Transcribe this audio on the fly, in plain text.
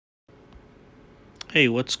Hey,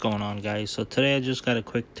 what's going on, guys? So today I just got a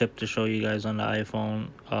quick tip to show you guys on the iPhone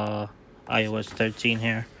iOS 13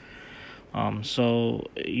 here. So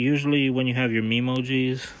usually when you have your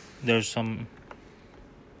Memojis, there's some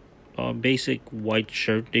basic white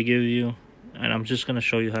shirt they give you, and I'm just gonna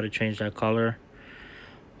show you how to change that color.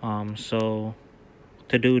 So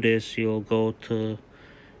to do this, you'll go to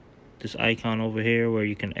this icon over here where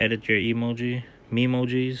you can edit your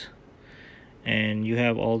Memojis, and you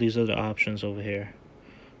have all these other options over here.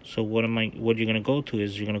 So what you're gonna go to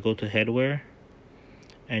is you're gonna go to headwear,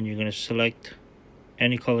 and you're gonna select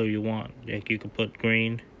any color you want. Like you could put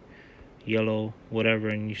green, yellow, whatever,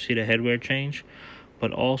 and you see the headwear change.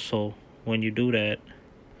 But also when you do that,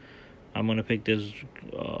 I'm gonna pick this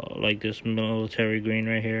like this military green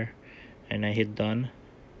right here, and I hit done.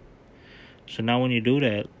 So now when you do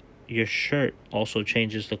that, your shirt also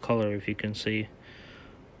changes the color, if you can see.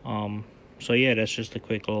 So yeah, that's just a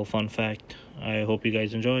quick little fun fact. I hope you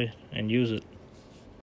guys enjoy and use it.